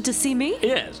you wanted to see me?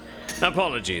 Yes.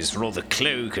 Apologies for all the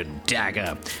cloak and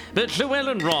dagger, but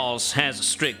Llewellyn Ross has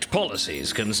strict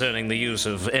policies concerning the use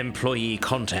of employee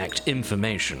contact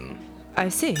information. I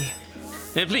see.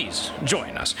 Please,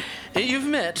 join us. You've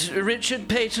met Richard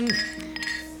Peyton?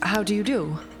 How do you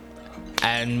do?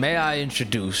 And may I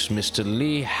introduce Mr.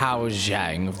 Li Hao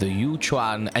Zhang of the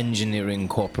Yuchuan Engineering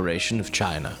Corporation of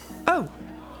China. Oh,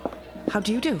 how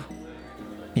do you do?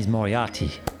 Miss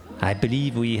Moriarty, I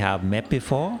believe we have met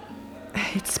before?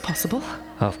 It's possible.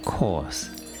 Of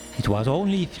course. It was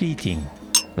only fleeting,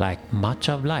 like much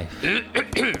of life.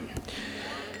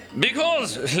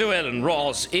 Because Llewellyn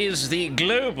Ross is the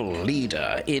global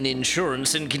leader in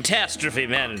insurance and catastrophe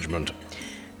management,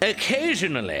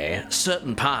 occasionally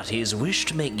certain parties wish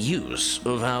to make use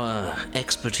of our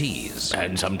expertise.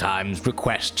 And sometimes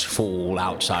requests fall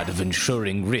outside of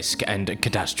ensuring risk and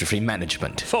catastrophe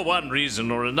management. For one reason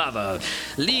or another,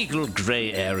 legal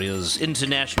grey areas,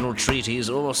 international treaties,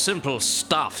 or simple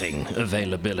staffing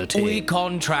availability. We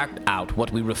contract out what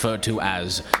we refer to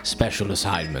as special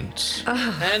assignments.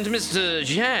 And Mr.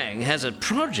 Zhang has a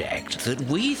project that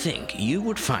we think you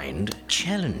would find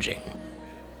challenging.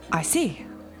 I see.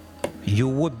 You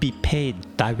would be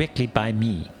paid directly by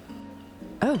me.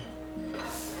 Oh.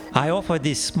 I offer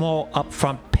this small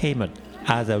upfront payment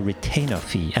as a retainer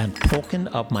fee and token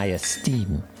of my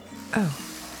esteem. Oh.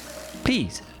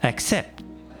 Please, accept.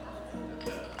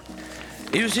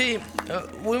 You see,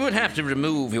 we would have to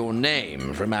remove your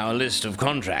name from our list of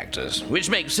contractors,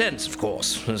 which makes sense, of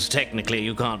course, as technically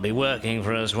you can't be working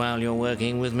for us while you're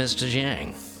working with Mr.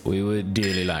 Zhang. We would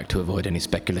dearly like to avoid any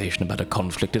speculation about a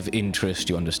conflict of interest,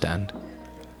 you understand?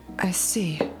 I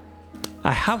see.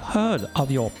 I have heard of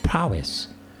your prowess.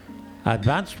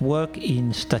 Advanced work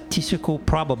in statistical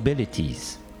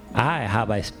probabilities. I have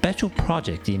a special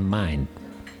project in mind.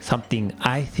 Something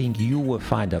I think you will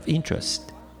find of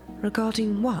interest.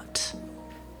 Regarding what?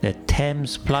 The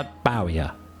Thames flood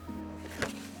barrier.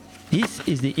 This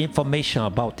is the information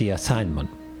about the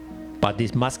assignment, but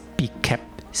this must be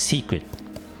kept secret.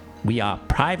 We are a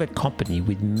private company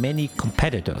with many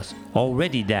competitors.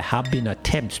 Already there have been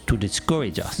attempts to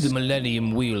discourage us. The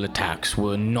Millennium Wheel attacks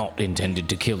were not intended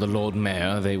to kill the Lord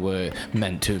Mayor. They were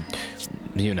meant to,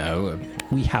 you know...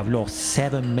 We have lost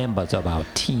 7 members of our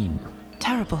team.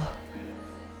 Terrible.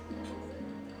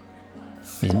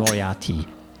 Miss Moriarty,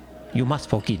 you must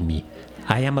forgive me.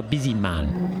 I am a busy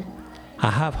man.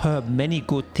 I have heard many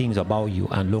good things about you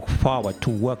and look forward to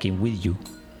working with you.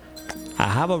 I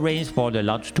have arranged for the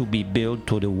lunch to be billed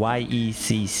to the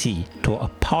YECC to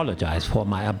apologize for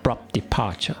my abrupt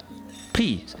departure.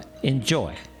 Please,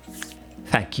 enjoy.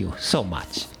 Thank you so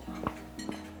much.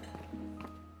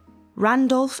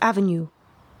 Randolph Avenue.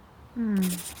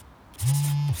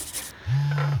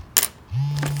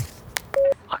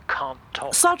 I can't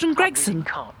talk. Sergeant Gregson. I really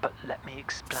can't, but let me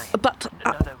explain. But,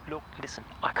 No, look, listen,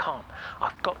 I can't.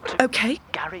 I've got to... Okay.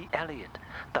 Gary Elliot,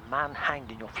 the man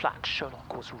hanged in your flat,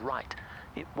 Sherlock was right.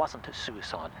 It wasn't a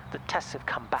suicide. The tests have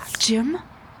come back. Jim?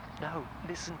 No,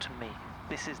 listen to me.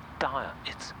 This is dire.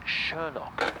 It's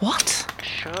Sherlock. What?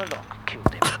 Sherlock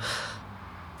killed him.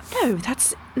 No,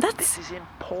 that's... This is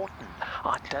important.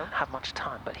 I don't have much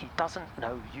time, but he doesn't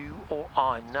know you or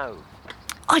I know.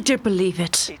 I don't believe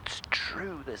it. It's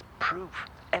true. There's proof,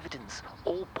 evidence.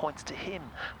 All points to him.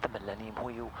 The Millennium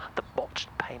Wheel, the botched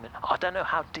payment. I don't know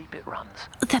how deep it runs.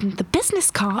 Then the business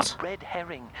card? A red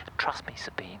herring. Trust me,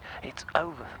 Sabine. It's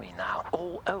over for me now.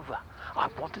 All over. I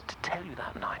wanted to tell you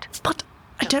that night. But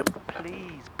I don't...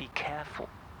 Please be careful.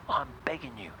 I'm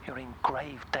begging you. You're in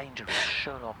grave danger if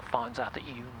Sherlock finds out that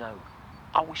you know.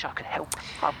 I wish I could help.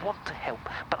 I want to help,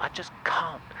 but I just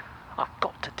can't. I've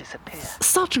got to disappear.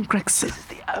 Sergeant Gregson. This is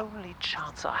the only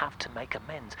chance I have to make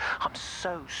amends. I'm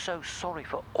so sorry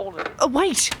for all of it.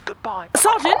 Wait. Goodbye.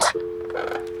 Sergeant!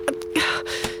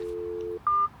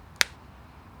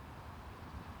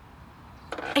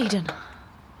 Aidan.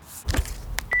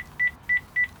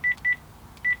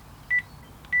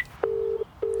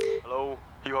 Hello,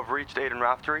 you have reached Aidan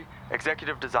Raftery,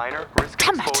 Executive Designer, Risk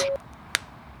Damn Exposure. it!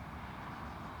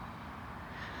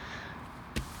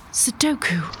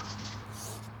 Sudoku.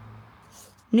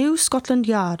 New Scotland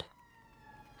Yard.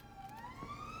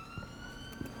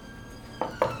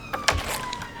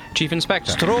 Chief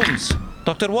Inspector. Stromes!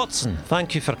 Dr. Watson,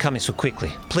 thank you for coming so quickly.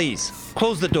 Please,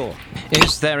 close the door.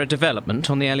 Is there a development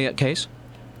on the Elliot case?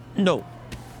 No.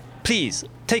 Please,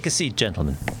 take a seat,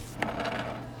 gentlemen.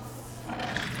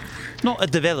 Not a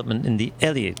development in the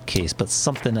Elliot case, but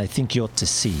something I think you ought to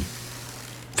see.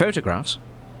 Photographs?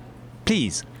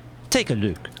 Please, take a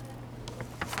look.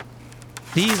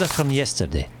 These are from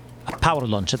yesterday. A power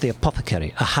lunch at the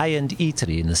Apothecary, a high-end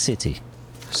eatery in the city.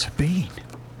 Sabine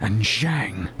and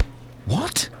Zhang.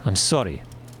 What? I'm sorry.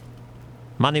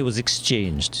 Money was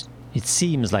exchanged. It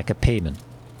seems like a payment.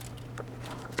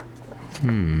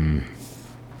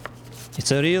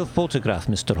 It's a real photograph,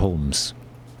 Mr. Holmes.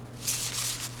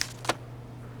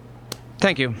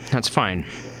 Thank you. That's fine.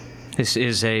 This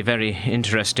is a very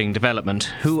interesting development.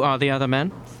 Who are the other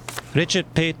men?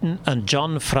 Richard Payton and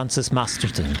John Francis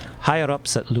Masterton,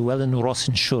 higher-ups at Llewellyn Ross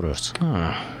Insurers.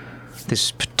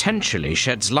 This potentially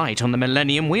sheds light on the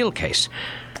Millennium Wheel case.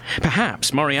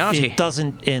 Perhaps Moriarty... It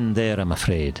doesn't end there, I'm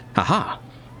afraid. Aha!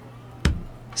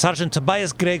 Sergeant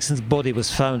Tobias Gregson's body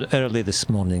was found early this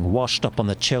morning, washed up on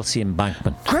the Chelsea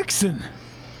embankment. Gregson!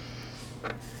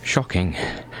 Shocking.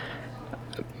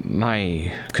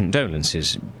 My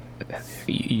condolences.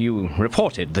 You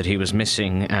reported that he was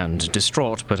missing and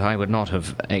distraught, but I would not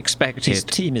have expected... His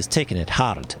team is taking it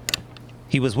hard.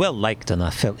 He was well liked and I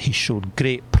felt he showed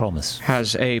great promise.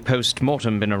 Has a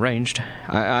post-mortem been arranged?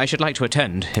 I should like to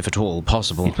attend, if at all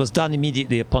possible. It was done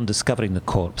immediately upon discovering the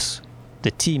corpse.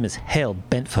 The team is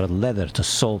hell-bent for leather to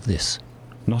solve this.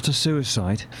 Not a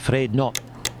suicide? Afraid not.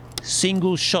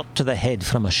 Single shot to the head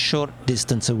from a short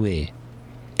distance away.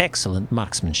 Excellent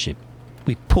marksmanship.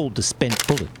 We pulled the spent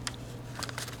bullet.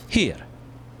 Here.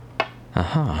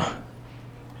 Aha.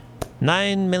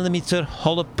 9mm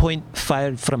hollow point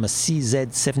fired from a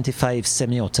CZ-75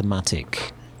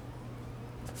 semi-automatic.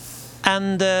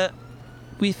 And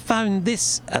we found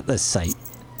this at the site.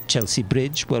 Chelsea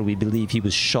Bridge, where we believe he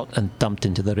was shot and dumped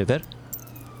into the river.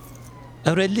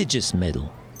 A religious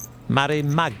medal. Mary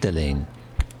Magdalene.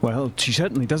 Well, she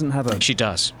certainly doesn't have a... She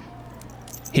does.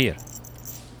 Here.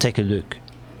 Take a look.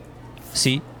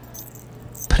 See?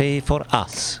 Pray for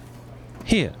us.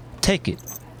 Here, take it.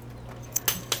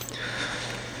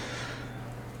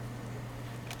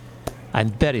 I'm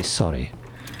very sorry.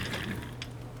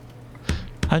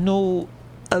 I know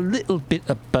a little bit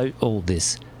about all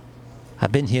this.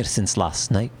 I've been here since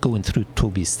last night, going through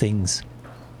Toby's things.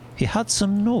 He had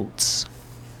some notes.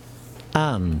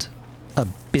 And a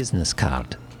business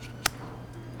card.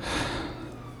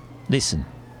 Listen,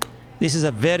 this is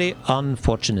a very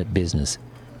unfortunate business.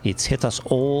 It's hit us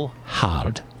all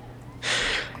hard.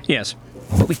 Yes.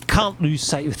 But we can't lose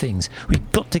sight of things.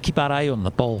 We've got to keep our eye on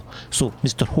the ball. So,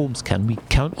 Mr. Holmes, can we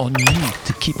count on you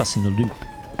to keep us in the loop?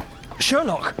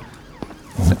 Sherlock!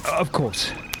 Of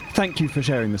course. Thank you for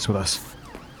sharing this with us.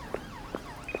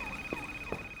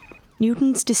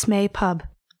 Newton's Dismay Pub,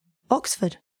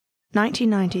 Oxford,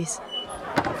 1990s.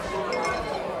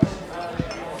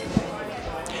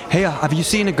 Hey, have you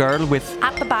seen a girl with...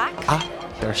 At the back. Ah,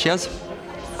 there she is.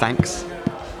 Thanks.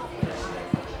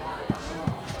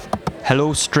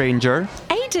 Hello, stranger.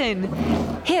 Aidan!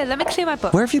 Here, let me clear my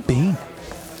book. Where have you been?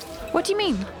 What do you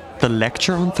mean? The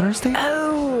lecture on Thursday?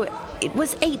 Oh, It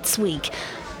was Eights Week.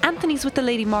 Anthony's with the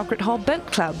Lady Margaret Hall Boat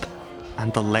Club.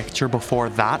 And the lecture before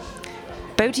that?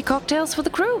 Boaty cocktails for the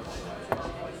crew.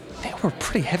 They were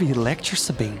pretty heavy lectures,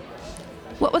 Sabine.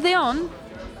 What were they on?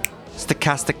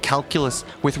 Stochastic calculus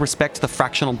with respect to the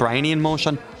fractional Brownian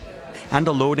motion, and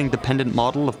a loading-dependent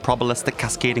model of probabilistic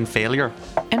cascading failure.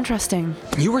 Interesting.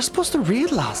 You were supposed to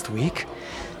read last week.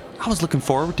 I was looking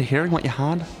forward to hearing what you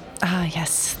had. Ah,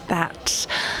 yes, that.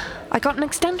 I got an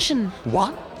extension.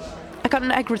 What? I got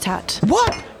an aggretat.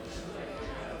 What?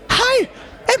 Hi!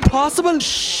 Impossible!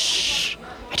 Shh!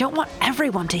 I don't want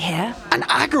everyone to hear. An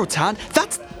agrotat?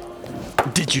 That's...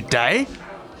 Did you die?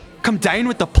 Come down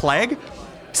with the plague?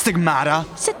 Stigmata.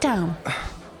 Sit down.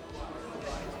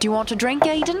 Do you want a drink,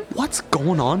 Aidan? What's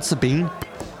going on, Sabine?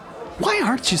 Why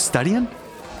aren't you studying?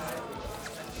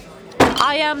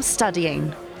 I am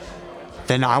studying.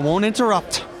 Then I won't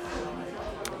interrupt.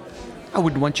 I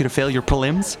wouldn't want you to fail your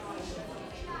prelims.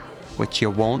 Which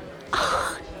you won't.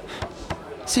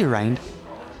 See you around.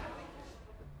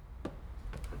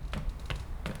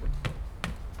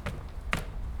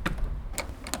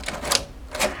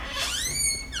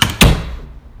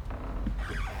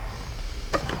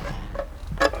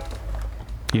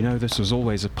 You know, this was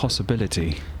always a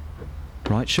possibility.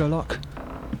 Right, Sherlock?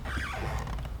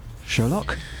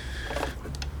 Sherlock?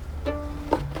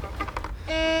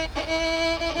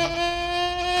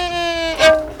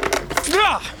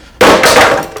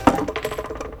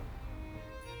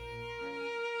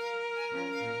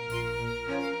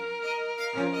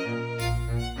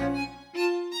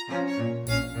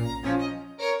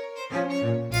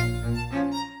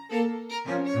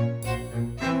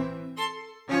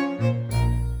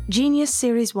 Genius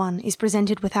Series 1 is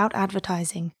presented without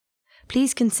advertising.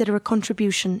 Please consider a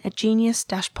contribution at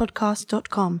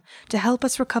genius-podcast.com to help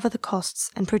us recover the costs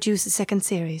and produce a second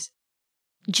series.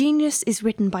 Genius is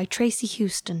written by Tracy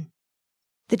Houston.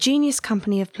 The Genius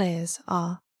company of players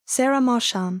are Sarah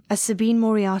Marchand as Sabine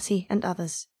Moriarty and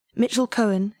others, Mitchell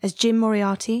Cohen as Jim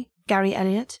Moriarty, Gary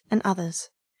Elliot and others,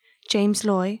 James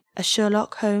Loy as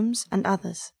Sherlock Holmes and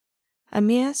others,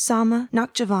 Amir Sama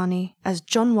Nakjavani as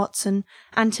John Watson,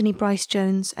 Anthony Bryce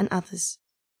Jones and others,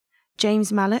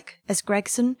 James Mallock as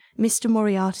Gregson, Mr.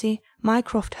 Moriarty,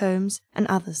 Mycroft Holmes and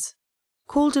others,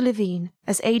 Calder Levine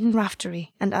as Aidan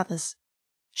Raftery and others,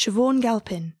 Siobhan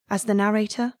Galpin as the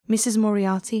narrator, Mrs.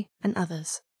 Moriarty and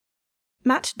others.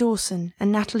 Matt Dawson and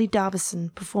Natalie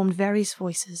Davison performed various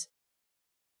voices.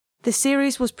 The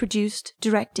series was produced,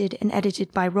 directed and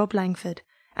edited by Rob Langford,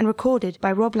 and recorded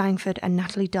by Rob Langford and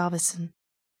Natalie Davison.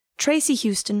 Tracy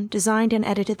Houston designed and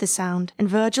edited the sound, and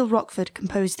Virgil Rockford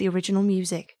composed the original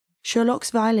music.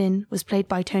 Sherlock's violin was played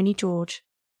by Tony George.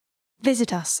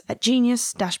 Visit us at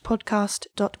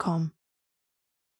genius-podcast.com.